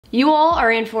You all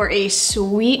are in for a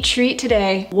sweet treat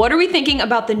today. What are we thinking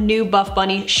about the new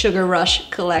Buffbunny Sugar Rush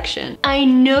collection? I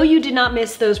know you did not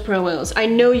miss those promos. I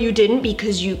know you didn't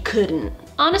because you couldn't.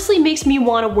 Honestly makes me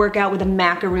want to work out with a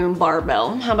macaroon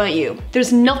barbell. How about you?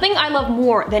 There's nothing I love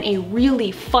more than a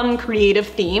really fun, creative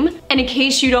theme. And in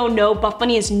case you don't know,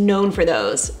 Buffbunny is known for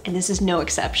those, and this is no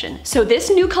exception. So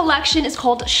this new collection is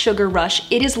called Sugar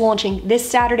Rush. It is launching this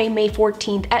Saturday, May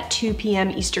 14th at 2 p.m.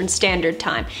 Eastern Standard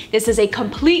Time. This is a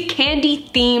complete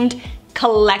candy-themed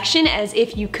collection, as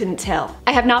if you couldn't tell.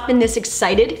 I have not been this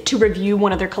excited to review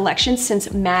one of their collections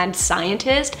since Mad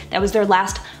Scientist. That was their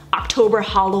last October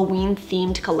Halloween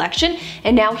themed collection,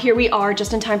 and now here we are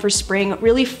just in time for spring.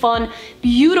 Really fun,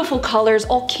 beautiful colors,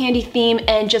 all candy theme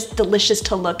and just delicious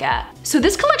to look at. So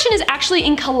this collection is actually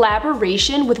in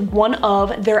collaboration with one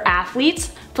of their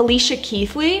athletes, Felicia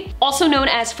Keithley, also known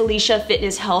as Felicia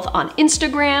Fitness Health on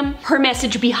Instagram. Her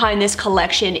message behind this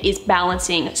collection is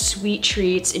balancing sweet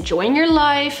treats, enjoying your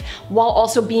life, while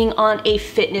also being on a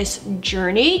fitness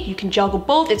journey. You can juggle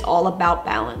both, it's all about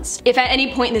balance. If at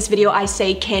any point in this video I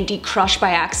say Candy Crush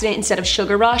by accident instead of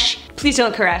Sugar Rush, please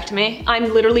don't correct me.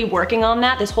 I'm literally working on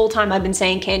that. This whole time I've been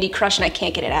saying Candy Crush and I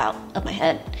can't get it out of my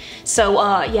head. So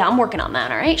yeah, I'm working on that,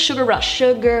 all right? Sugar Rush,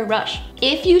 Sugar Rush.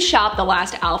 If you shop the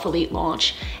last Alpha Elite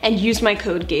launch and use my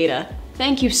code Gaita,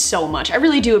 thank you so much. I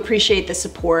really do appreciate the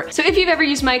support. So if you've ever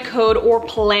used my code or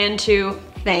plan to,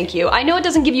 thank you. I know it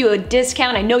doesn't give you a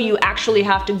discount. I know you actually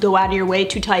have to go out of your way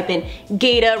to type in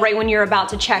Gaita right when you're about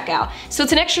to check out. So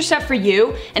it's an extra step for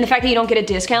you, and the fact that you don't get a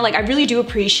discount, like, I really do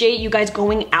appreciate you guys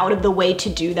going out of the way to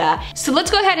do that. So let's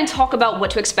go ahead and talk about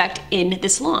what to expect in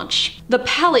this launch. The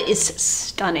palette is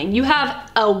stunning. You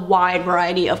have a wide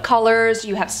variety of colors,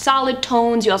 you have solid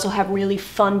tones, you also have really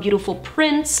fun, beautiful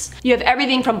prints. You have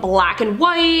everything from black and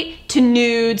white to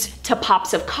nudes to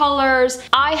pops of colors.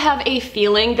 I have a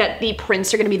feeling that the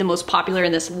prints are gonna be the most popular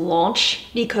in this launch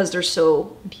because they're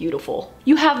so beautiful.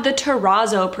 You have the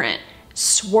terrazzo print,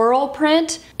 swirl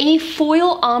print, a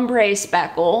foil ombre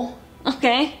speckle,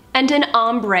 okay, and an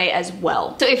ombre as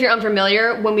well. So if you're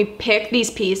unfamiliar, when we pick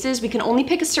these pieces, we can only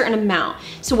pick a certain amount.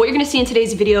 So what you're gonna see in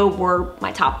today's video were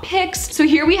my top picks. So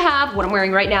here we have what I'm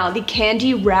wearing right now, the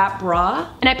Candy Wrap Bra,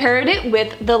 and I paired it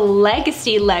with the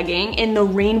Legacy legging in the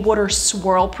Rainwater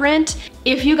swirl print.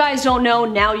 If you guys don't know,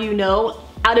 now you know.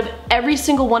 Out of every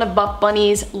single one of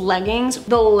Buffbunny's leggings,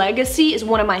 the Legacy is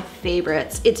one of my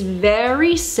favorites. It's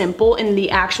very simple in the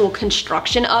actual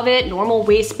construction of it, normal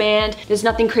waistband, there's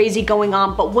nothing crazy going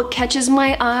on, but what catches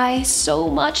my eye so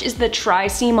much is the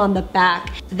tri-seam on the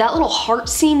back. That little heart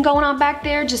seam going on back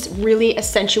there just really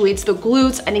accentuates the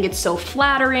glutes. I think it's so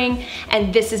flattering,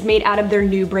 and this is made out of their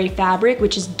new Bray fabric,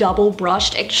 which is double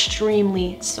brushed,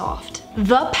 extremely soft.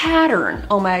 The pattern,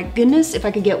 oh my goodness, if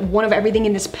I could get one of everything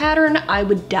in this pattern, I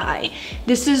would die.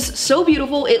 This is so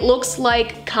beautiful, it looks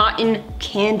like cotton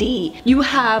candy. You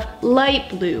have light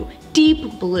blue,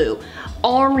 deep blue,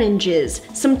 oranges,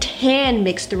 some tan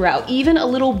mixed throughout, even a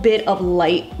little bit of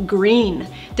light green.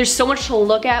 There's so much to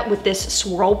look at with this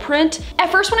swirl print. At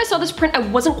first when I saw this print, I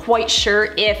wasn't quite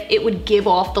sure if it would give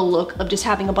off the look of just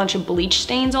having a bunch of bleach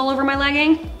stains all over my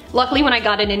legging. Luckily, when I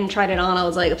got it in and tried it on, I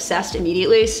was like obsessed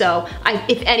immediately. So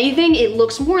if anything, it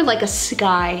looks more like a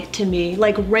sky to me,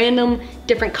 like random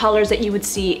different colors that you would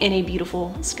see in a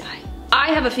beautiful sky.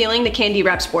 I have a feeling the Candy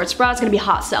Wrap Sports Bra is gonna be a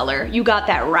hot seller. You got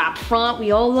that wrap front,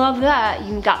 we all love that.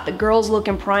 You got the girls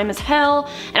looking prime as hell.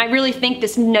 And I really think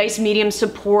this nice medium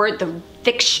support, the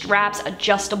thick straps,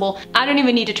 adjustable. I don't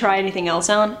even need to try anything else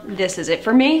on. This is it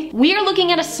for me. We are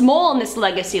looking at a small in this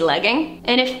Legacy legging,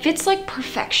 and it fits like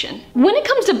perfection. When it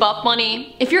comes to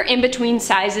Buffbunny, if you're in between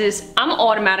sizes, I'm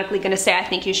automatically gonna say I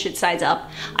think you should size up.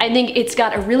 I think it's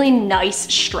got a really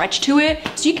nice stretch to it,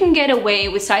 so you can get away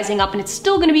with sizing up and it's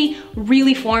still gonna be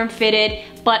really form-fitted,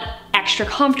 but extra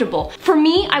comfortable. For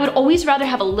me, I would always rather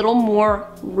have a little more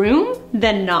room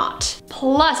than not.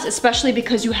 Plus, especially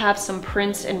because you have some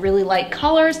prints and really light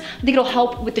colors, I think it'll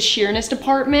help with the sheerness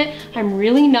department. I'm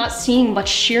really not seeing much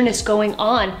sheerness going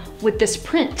on with this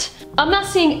print. I'm not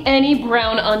seeing any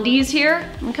brown undies here.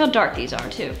 Look how dark these are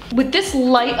too. With this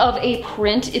light of a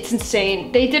print, it's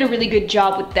insane. They did a really good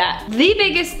job with that. The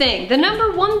biggest thing, the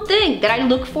number one thing that I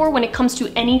look for when it comes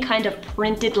to any kind of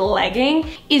printed legging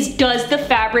is, does the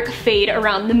fabric fade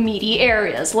around the meaty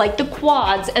areas, like the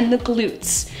quads and the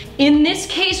glutes? In this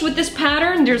case, with this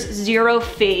pattern, there's zero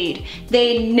fade.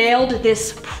 They nailed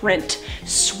this print.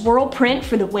 Swirl print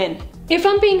for the win. If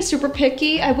I'm being super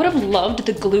picky, I would have loved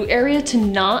the glute area to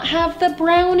not have the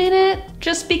brown in it,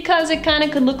 just because it kind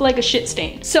of could look like a shit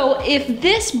stain. So if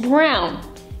this brown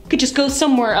could just go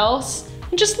somewhere else,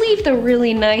 and just leave the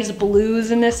really nice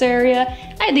blues in this area,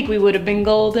 I think we would have been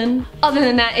golden. Other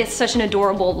than that, it's such an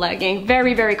adorable legging.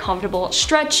 Very, very comfortable.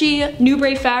 Stretchy. New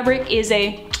Braid fabric is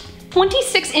a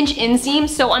 26-inch inseam,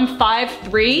 so I'm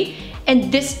 5'3",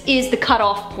 and this is the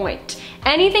cutoff point.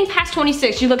 Anything past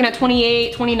 26, you're looking at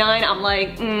 28, 29, I'm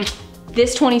like,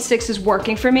 this 26 is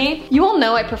working for me. You all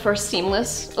know I prefer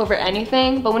seamless over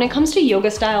anything, but when it comes to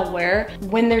yoga style wear,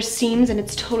 when there's seams and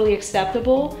it's totally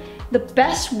acceptable, the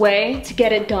best way to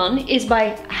get it done is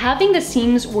by having the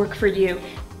seams work for you.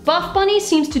 Buffbunny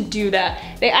seems to do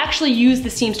that. They actually use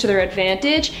the seams to their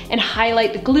advantage and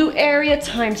highlight the glute area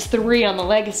 ×3 on the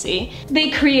Legacy. They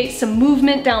create some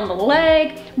movement down the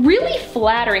leg, really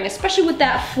flattering, especially with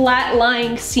that flat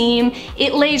lying seam.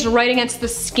 It lays right against the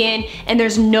skin and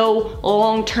there's no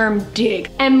long-term dig.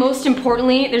 And most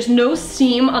importantly, there's no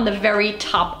seam on the very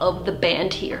top of the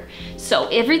band here. So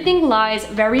everything lies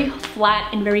very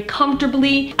flat and very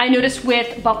comfortably. I noticed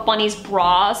with Buffbunny's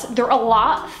bras, they're a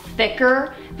lot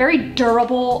thicker, very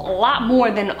durable, a lot more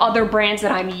than other brands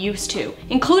that I'm used to,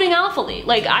 including Alphalete.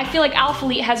 Like, I feel like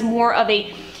Alphalete has more of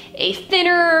a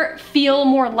thinner feel,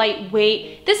 more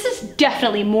lightweight. This is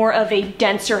definitely more of a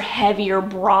denser, heavier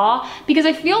bra, because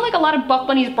I feel like a lot of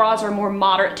Buffbunny's bras are more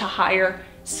moderate to higher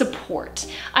support.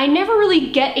 I never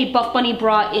really get a Buffbunny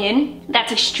bra in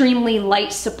that's extremely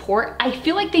light support. I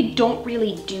feel like they don't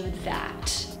really do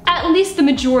that. At least the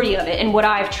majority of it in what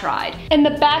I've tried. And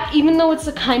the back, even though it's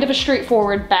a kind of a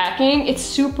straightforward backing, it's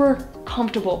super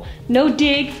comfortable. No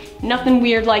dig, nothing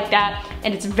weird like that,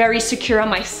 and it's very secure on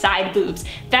my side boobs.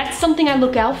 That's something I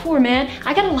look out for, man.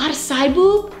 I got a lot of side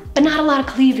boob, but not a lot of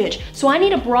cleavage. So I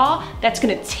need a bra that's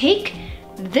gonna take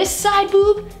this side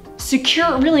boob,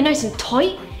 secure it really nice and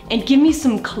tight, and give me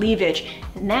some cleavage.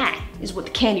 And that is what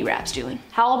the candy wrap's doing.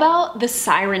 How about the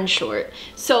Siren short?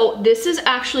 So this is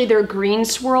actually their green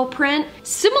swirl print.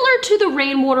 Similar to the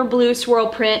rainwater blue swirl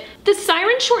print, the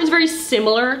Siren short is very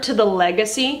similar to the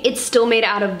Legacy. It's still made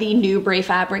out of the New Braid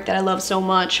fabric that I love so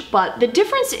much, but the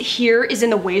difference here is in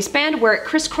the waistband where it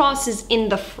crisscrosses in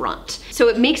the front. So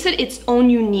it makes it its own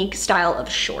unique style of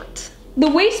short. The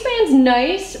waistband's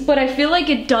nice, but I feel like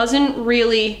it doesn't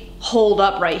really hold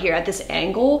up right here at this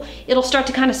angle. It'll start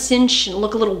to kind of cinch and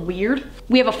look a little weird.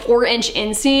 We have a 4-inch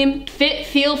inseam. Fit,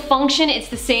 feel, function, it's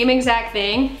the same exact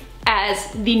thing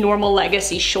as the normal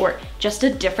Legacy short, just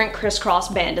a different crisscross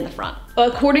band in the front.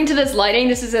 According to this lighting,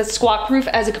 this is as squat proof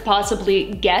as it could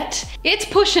possibly get. It's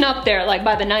pushing up there like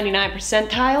by the 99th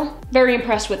percentile. Very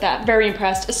impressed with that, very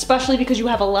impressed, especially because you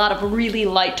have a lot of really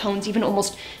light tones, even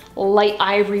almost light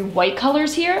ivory white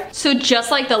colors here. So just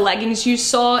like the leggings you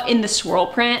saw in the swirl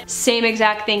print, same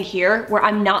exact thing here where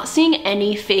I'm not seeing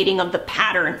any fading of the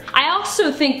pattern. I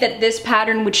also think that this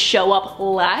pattern would show up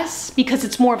less because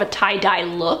it's more of a tie-dye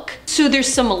look. So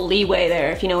there's some leeway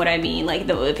there, if you know what I mean. Like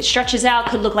if it stretches out,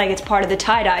 could look like it's part of the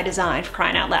tie-dye design, for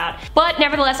crying out loud. But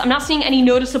nevertheless, I'm not seeing any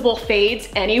noticeable fades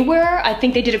anywhere. I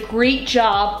think they did a great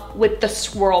job with the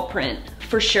swirl print.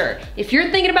 For sure. If you're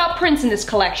thinking about prints in this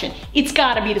collection, it's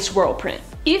gotta be the swirl print.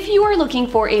 If you are looking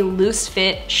for a loose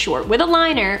fit short with a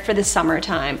liner for the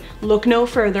summertime, look no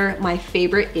further. My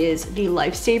favorite is the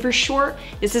Lifesaver short.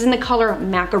 This is in the color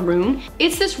Macaroon.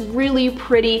 It's this really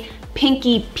pretty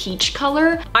pinky peach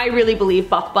color. I really believe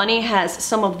Buffbunny has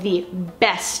some of the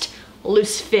best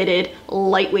loose fitted,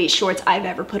 lightweight shorts I've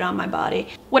ever put on my body.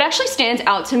 What actually stands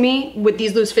out to me with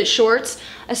these loose fit shorts,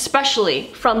 especially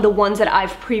from the ones that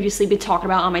I've previously been talking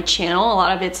about on my channel, a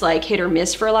lot of it's like hit or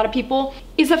miss for a lot of people,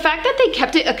 is the fact that they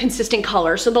kept it a consistent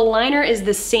color. So the liner is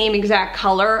the same exact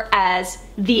color as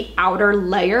the outer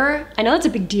layer. I know that's a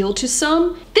big deal to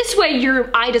some. This way your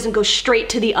eye doesn't go straight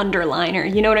to the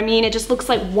underliner, you know what I mean? It just looks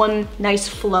like one nice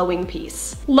flowing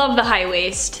piece. Love the high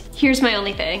waist. Here's my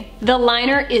only thing. The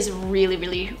liner is really,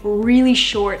 really, really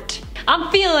short.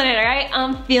 I'm feeling it, right?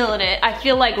 I'm feeling it. I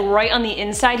feel like right on the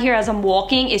inside here as I'm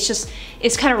walking,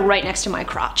 it's kind of right next to my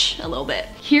crotch a little bit.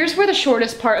 Here's where the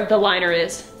shortest part of the liner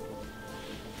is.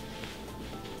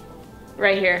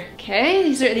 Right here. Okay,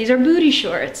 these are booty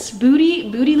shorts. Booty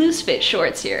loose fit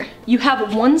shorts here. You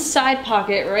have one side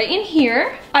pocket right in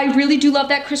here. I really do love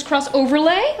that crisscross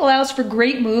overlay. Allows for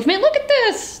great movement. Look at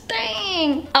this,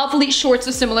 dang. Alphalete shorts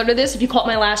are similar to this if you caught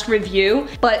my last review,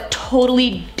 but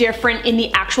totally different in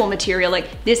the actual material.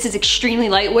 Like this is extremely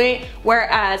lightweight,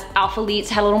 whereas Alphalete's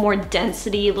had a little more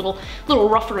density, a little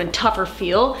rougher and tougher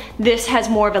feel. This has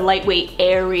more of a lightweight,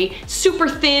 airy, super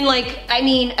thin. Like, I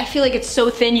mean, I feel like it's so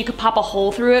thin you could pop a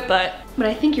hole through it, but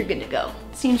I think you're good to go.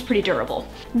 Seems pretty durable.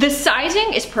 The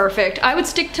sizing is perfect. I would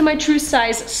stick to my true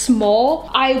size small.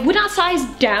 I would not size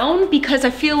down because I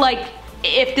feel like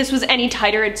if this was any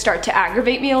tighter, it'd start to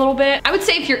aggravate me a little bit. I would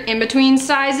say if you're in between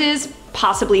sizes,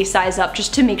 possibly size up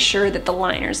just to make sure that the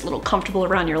liner is a little comfortable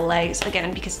around your legs,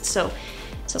 again, because it's so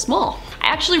small. I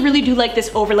actually really do like this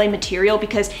overlay material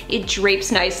because it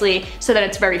drapes nicely so that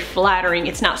it's very flattering.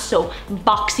 It's not so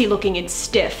boxy looking and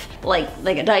stiff like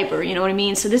a diaper, you know what I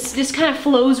mean? So this kind of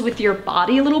flows with your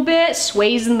body a little bit,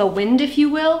 sways in the wind, if you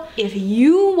will. If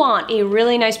you want a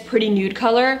really nice, pretty nude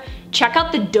color, check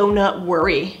out the Donut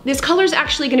Worry. This color is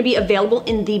actually gonna be available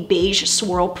in the beige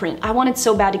swirl print. I wanted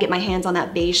so bad to get my hands on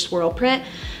that beige swirl print,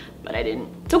 but I didn't.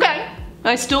 It's okay.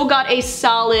 I still got a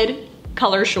solid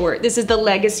color short. This is the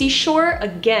Legacy short.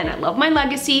 Again, I love my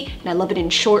Legacy and I love it in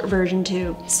short version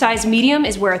too. Size medium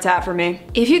is where it's at for me.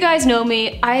 If you guys know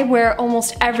me, I wear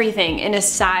almost everything in a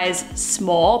size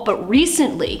small, but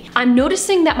recently I'm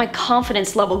noticing that my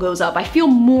confidence level goes up. I feel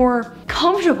more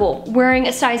comfortable wearing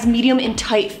a size medium in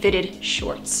tight fitted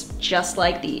shorts, just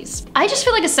like these. I just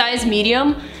feel like a size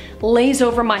medium lays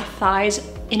over my thighs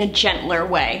in a gentler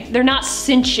way. They're not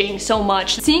cinching so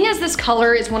much. Seeing as this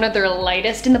color is one of their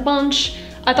lightest in the bunch,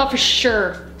 I thought for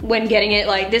sure when getting it,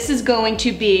 like, this is going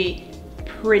to be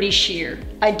pretty sheer.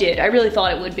 I really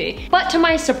thought it would be. But to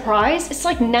my surprise, it's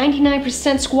like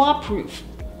 99% squat proof.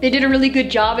 They did a really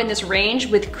good job in this range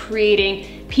with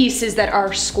creating pieces that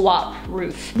are squat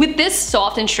proof. With this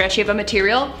soft and stretchy of a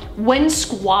material, when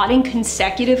squatting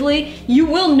consecutively, you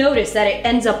will notice that it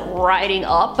ends up riding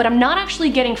up, but I'm not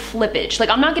actually getting flippage. Like,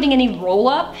 I'm not getting any roll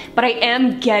up, but I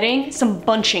am getting some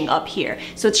bunching up here.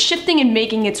 So it's shifting and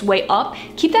making its way up.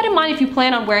 Keep that in mind if you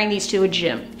plan on wearing these to a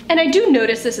gym. And I do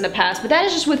notice this in the past, but that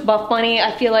is just with Buffbunny.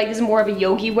 I feel like this is more of a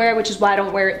yogi wear, which is why I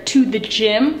don't wear it to the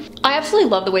gym. I absolutely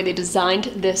love the way they designed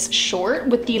this short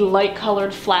with the light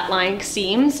colored flat lying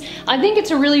seams. I think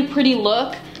it's a really pretty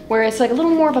look, where it's like a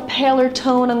little more of a paler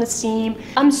tone on the seam.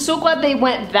 I'm so glad they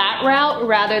went that route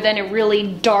rather than a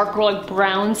really dark or like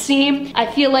brown seam. I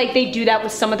feel like they do that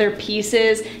with some of their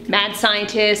pieces. Mad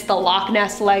Scientist, the Loch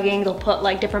Ness legging, they'll put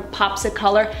like different pops of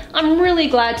color. I'm really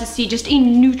glad to see just a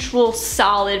neutral,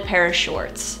 solid pair of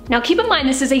shorts. Now keep in mind,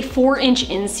 this is a 4-inch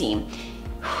inseam.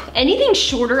 Anything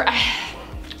shorter,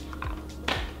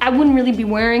 I wouldn't really be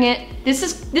wearing it. This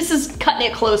is cutting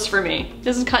it close for me.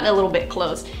 This is cutting it a little bit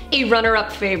close. A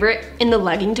runner-up favorite in the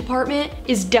legging department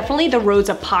is definitely the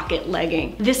Rosa Pocket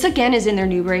legging. This again is in their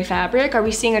Nubray fabric. Are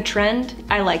we seeing a trend?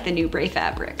 I like the Nubray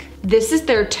fabric. This is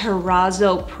their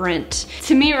terrazzo print.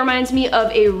 To me, it reminds me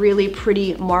of a really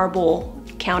pretty marble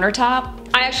countertop.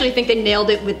 I actually think they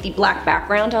nailed it with the black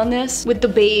background on this, with the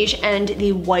beige and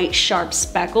the white sharp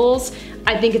speckles.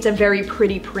 I think it's a very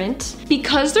pretty print.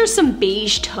 Because there's some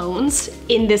beige tones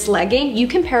in this legging, you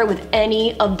can pair it with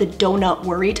any of the Donut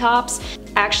Worry tops.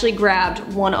 I actually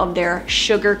grabbed one of their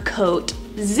Sugar Coat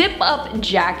zip up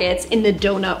jackets in the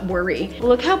Donut Worry.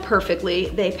 Look how perfectly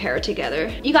they pair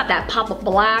together. You got that pop of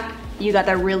black, you got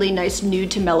that really nice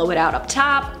nude to mellow it out up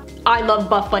top. I love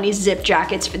Buffbunny zip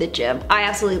jackets for the gym. I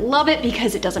absolutely love it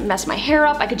because it doesn't mess my hair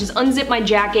up. I could just unzip my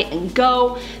jacket and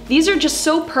go. These are just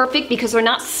so perfect because they're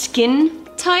not skin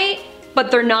tight, but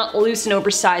they're not loose and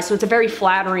oversized, so it's a very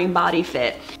flattering body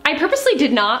fit. I purposely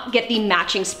did not get the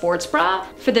matching sports bra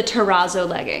for the terrazzo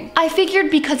legging. I figured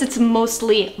because it's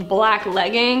mostly black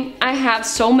legging, I have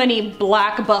so many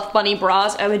black Buffbunny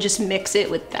bras, I would just mix it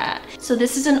with that. So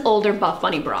this is an older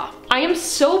Buffbunny bra. I am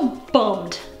so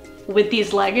bummed with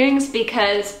these leggings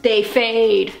because they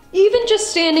fade. Even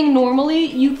just standing normally,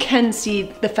 you can see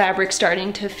the fabric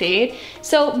starting to fade.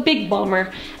 So big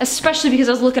bummer, especially because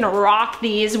I was looking to rock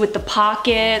these with the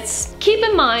pockets. Keep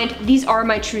in mind, these are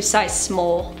my true size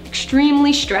small,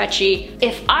 extremely stretchy.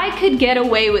 If I could get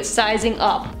away with sizing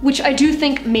up, which I do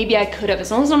think maybe I could have,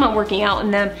 as long as I'm not working out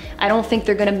in them, I don't think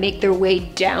they're gonna make their way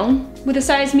down with a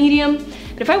size medium.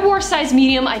 But if I wore a size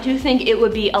medium, I do think it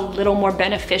would be a little more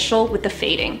beneficial with the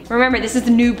fading. Remember, this is the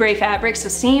Nubray fabric, so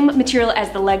same material as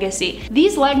the Legacy.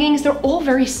 These leggings, they're all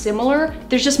very similar.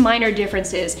 There's just minor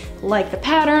differences, like the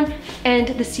pattern and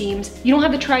the seams. You don't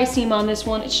have the tri-seam on this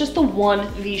one, it's just the one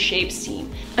V-shaped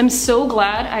seam. I'm so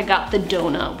glad I got the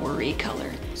Donut Worry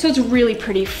color. So it's really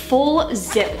pretty, full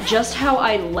zip, just how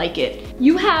I like it.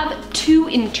 You have two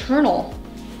internal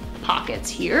pockets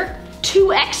here.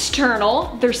 Two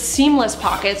external, they're seamless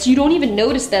pockets. You don't even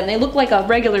notice them. They look like a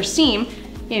regular seam,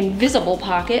 invisible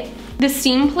pocket. The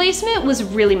seam placement was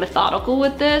really methodical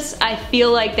with this. I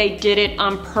feel like they did it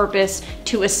on purpose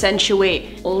to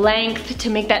accentuate length, to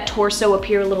make that torso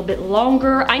appear a little bit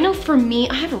longer. I know for me,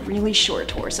 I have a really short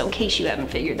torso, in case you haven't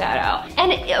figured that out.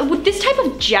 And with this type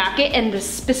of jacket and the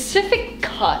specific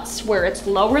cuts where it's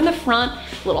lower in the front,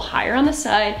 a little higher on the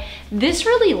side. This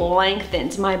really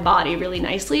lengthens my body really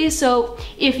nicely. So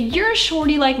if you're a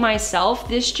shorty like myself,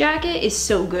 this jacket is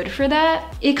so good for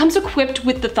that. It comes equipped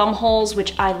with the thumb holes,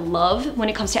 which I love when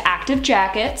it comes to active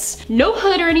jackets. No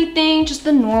hood or anything, just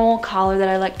the normal collar that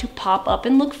I like to pop up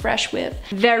and look fresh with.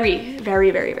 Very, very,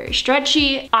 very, very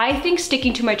stretchy. I think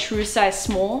sticking to my true size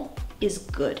small is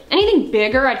good. Anything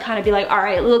bigger, I'd kind of be like, all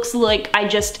right, it looks like I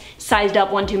just sized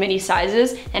up one too many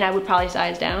sizes, and I would probably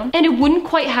size down. And it wouldn't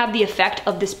quite have the effect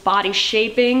of this body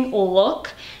shaping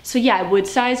look. So yeah, I would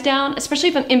size down, especially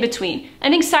if I'm in between. I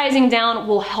think sizing down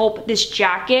will help this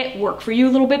jacket work for you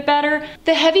a little bit better.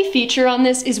 The heavy feature on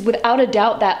this is without a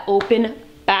doubt that open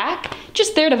back,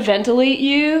 just there to ventilate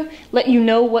you, let you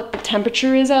know what the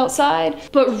temperature is outside,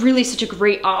 but really such a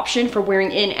great option for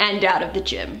wearing in and out of the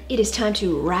gym. It is time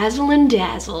to razzle and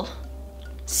dazzle.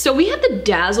 So we have the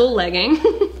Dazzle legging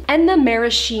and the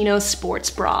Maraschino sports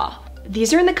bra.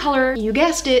 These are in the color, you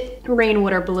guessed it,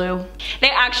 rainwater blue. They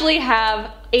actually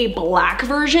have a black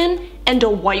version and a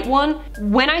white one.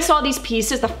 When I saw these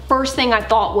pieces, the first thing I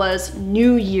thought was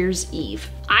New Year's Eve.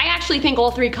 I actually think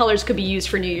all three colors could be used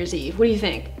for New Year's Eve. What do you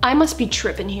think? I must be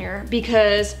tripping here,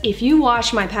 because if you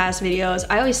watch my past videos,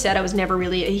 I always said I was never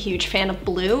really a huge fan of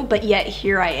blue, but yet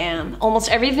here I am. Almost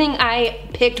everything I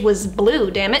picked was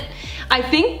blue, damn it. I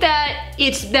think that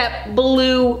it's that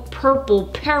blue, purple,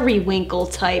 periwinkle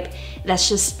type that's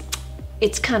just,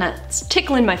 it's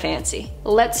tickling my fancy.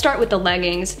 Let's start with the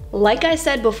leggings. Like I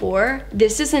said before,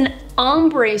 this is an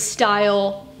ombre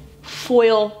style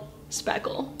foil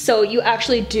speckle. So you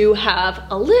actually do have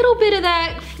a little bit of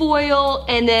that foil,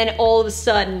 and then all of a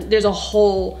sudden there's a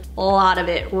whole lot of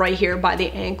it right here by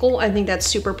the ankle. I think that's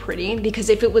super pretty, because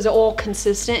if it was all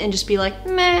consistent and just be like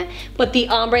meh, but the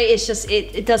ombre is just,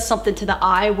 it does something to the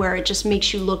eye where it just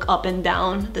makes you look up and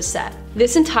down the set.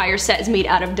 This entire set is made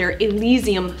out of their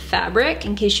Elysium fabric.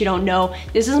 In case you don't know,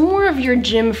 this is more of your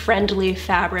gym friendly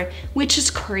fabric, which is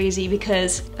crazy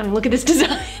because, I mean, look at this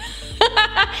design.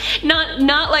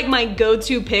 Not like my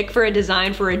go-to pick for a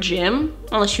design for a gym,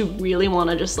 unless you really want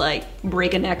to just like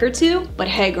break a neck or two, but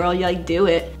hey girl, you like do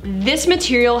it. This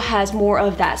material has more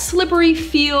of that slippery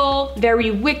feel,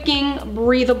 very wicking,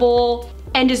 breathable,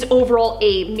 and is overall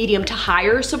a medium to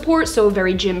higher support, so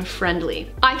very gym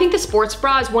friendly. I think the sports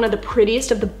bra is one of the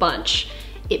prettiest of the bunch.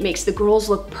 It makes the girls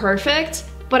look perfect,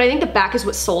 but I think the back is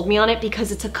what sold me on it,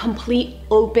 because it's a complete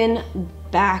open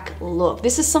back look.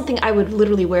 This is something I would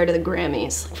literally wear to the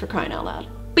Grammys, for crying out loud.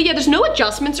 But yeah, there's no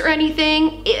adjustments or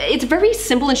anything. It's very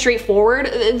simple and straightforward.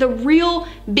 The real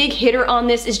big hitter on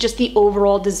this is just the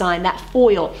overall design, that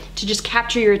foil to just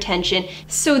capture your attention.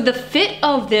 So the fit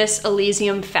of this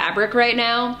Elysium fabric right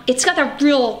now, it's got that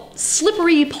real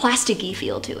slippery, plasticky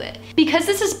feel to it. Because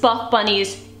this is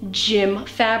Buffbunny's gym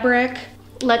fabric,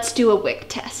 let's do a wick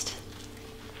test.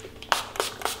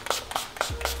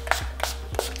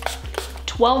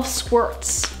 12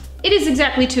 squirts. It is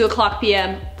exactly 2:00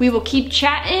 p.m. We will keep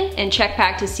chatting and check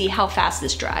back to see how fast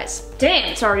this dries.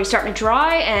 Damn, it's already starting to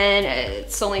dry and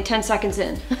it's only 10 seconds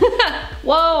in.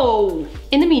 Whoa.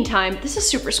 In the meantime, this is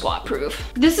super squat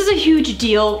proof. This is a huge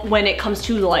deal when it comes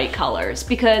to light colors,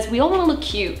 because we all want to look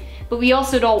cute, but we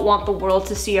also don't want the world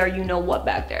to see our you-know-what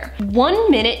back there.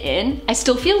 1 minute in, I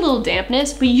still feel a little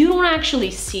dampness, but you don't actually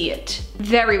see it.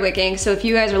 Very wicking, so if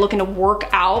you guys are looking to work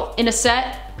out in a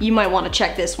set, you might want to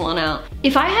check this one out.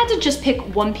 If I had to just pick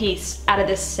one piece out of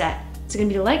this set, it's gonna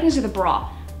be the leggings or the bra.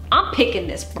 I'm picking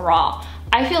this bra.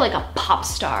 I feel like a pop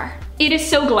star. It is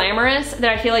so glamorous that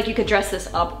I feel like you could dress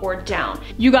this up or down.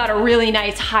 You got a really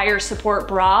nice higher support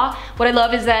bra. What I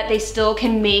love is that they still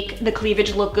can make the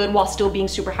cleavage look good while still being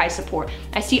super high support.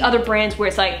 I see other brands where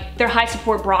it's like their high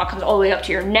support bra comes all the way up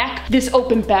to your neck. This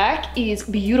open back is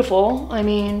beautiful. I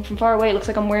mean, from far away, it looks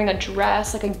like I'm wearing a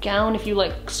dress, like a gown if you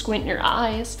like squint your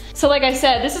eyes. So like I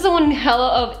said, this is one hella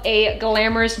of a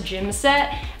glamorous gym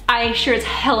set. I sure as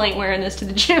hell ain't wearing this to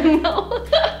the gym though.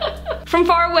 From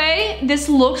far away, this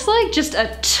looks like just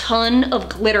a ton of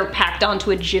glitter packed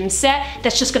onto a gym set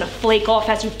that's just gonna flake off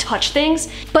as you touch things,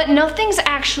 but nothing's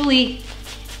actually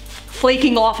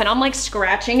flaking off, and I'm like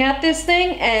scratching at this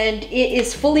thing and it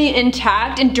is fully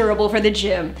intact and durable for the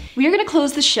gym. We are gonna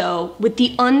close the show with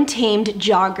the Untamed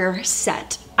Jogger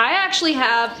set. I actually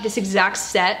have this exact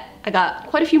set I got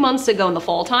quite a few months ago in the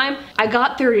fall time. I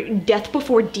got their Death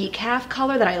Before Decaf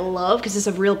color that I love because it's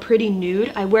a real pretty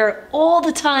nude. I wear it all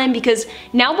the time because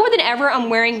now more than ever I'm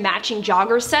wearing matching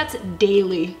jogger sets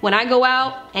daily. When I go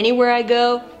out, anywhere I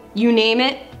go, you name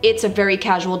it, it's a very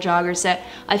casual jogger set.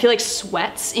 I feel like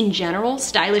sweats in general,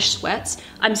 stylish sweats,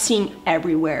 I'm seeing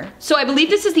everywhere. So I believe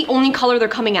this is the only color they're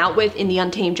coming out with in the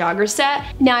Untamed jogger set.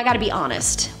 Now I gotta be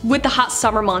honest, with the hot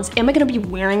summer months, am I gonna be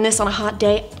wearing this on a hot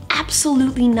day?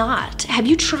 Absolutely not. Have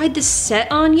you tried this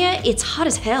set on yet? It's hot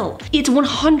as hell. It's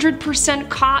 100%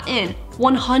 cotton.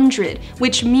 100,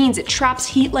 which means it traps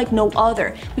heat like no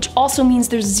other, which also means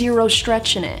there's zero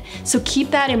stretch in it. So keep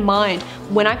that in mind.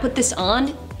 When I put this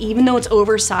on, even though it's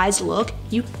oversized look,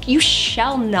 you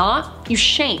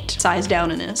shan't size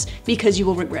down in this because you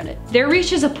will regret it. There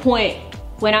reaches a point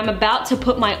when I'm about to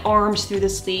put my arms through the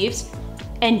sleeves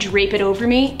and drape it over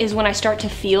me is when I start to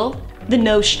feel the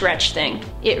no stretch thing.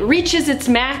 It reaches its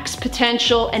max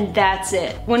potential and that's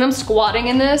it. When I'm squatting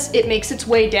in this, it makes its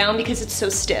way down because it's so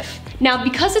stiff. Now,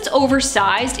 because it's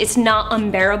oversized, it's not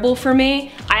unbearable for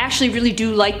me. I actually really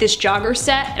do like this jogger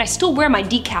set and I still wear my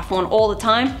decaf one all the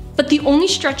time. But the only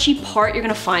stretchy part you're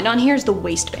gonna find on here is the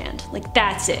waistband. Like,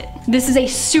 that's it. This is a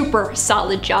super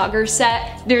solid jogger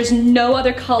set. There's no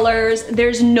other colors,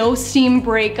 there's no seam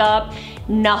breakup,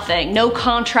 nothing, no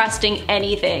contrasting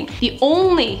anything. The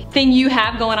only thing you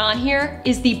have going on here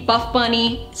is the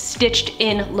Buffbunny stitched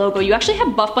in logo. You actually have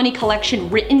Buffbunny Collection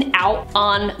written out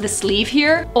on the sleeve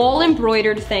here, all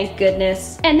embroidered, thank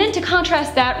goodness. And then to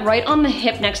contrast that, right on the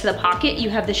hip next to the pocket, you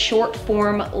have the short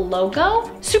form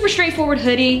logo. Super straightforward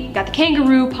hoodie, got the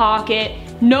kangaroo pocket,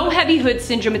 no heavy hood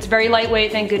syndrome, it's very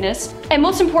lightweight, thank goodness. And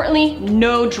most importantly,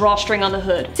 no drawstring on the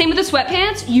hood. Same with the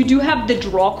sweatpants, you do have the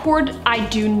draw cord. I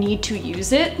do need to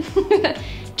use it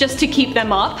just to keep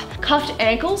them up. Cuffed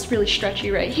ankles, really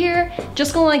stretchy right here.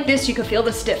 Just going like this, you can feel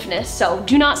the stiffness. So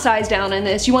do not size down in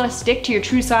this. You wanna stick to your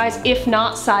true size, if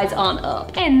not, size on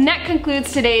up. And that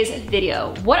concludes today's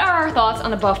video. What are our thoughts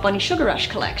on the Buffbunny Sugar Rush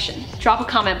collection? Drop a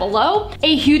comment below.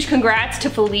 A huge congrats to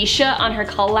Felicia on her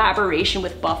collaboration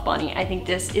with Buffbunny. I think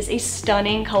this is a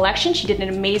stunning collection. She did an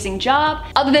amazing job.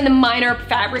 Other than the minor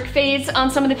fabric fades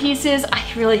on some of the pieces, I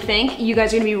really think you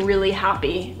guys are gonna be really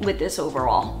happy with this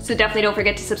overall. So definitely don't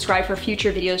forget to subscribe for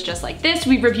future videos just like this.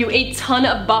 We review a ton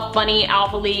of Buffbunny,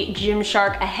 Alpha Lee,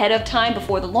 Gymshark ahead of time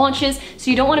before the launches,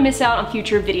 so you don't want to miss out on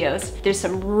future videos. There's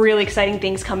some really exciting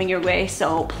things coming your way,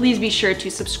 so please be sure to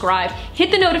subscribe.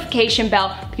 Hit the notification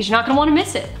bell because you're not going to want to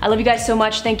miss it. I love you guys so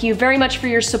much. Thank you very much for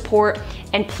your support,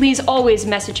 and please always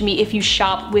message me if you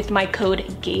shop with my code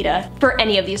Gaita for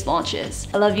any of these launches.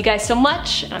 I love you guys so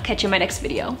much, and I'll catch you in my next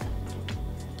video.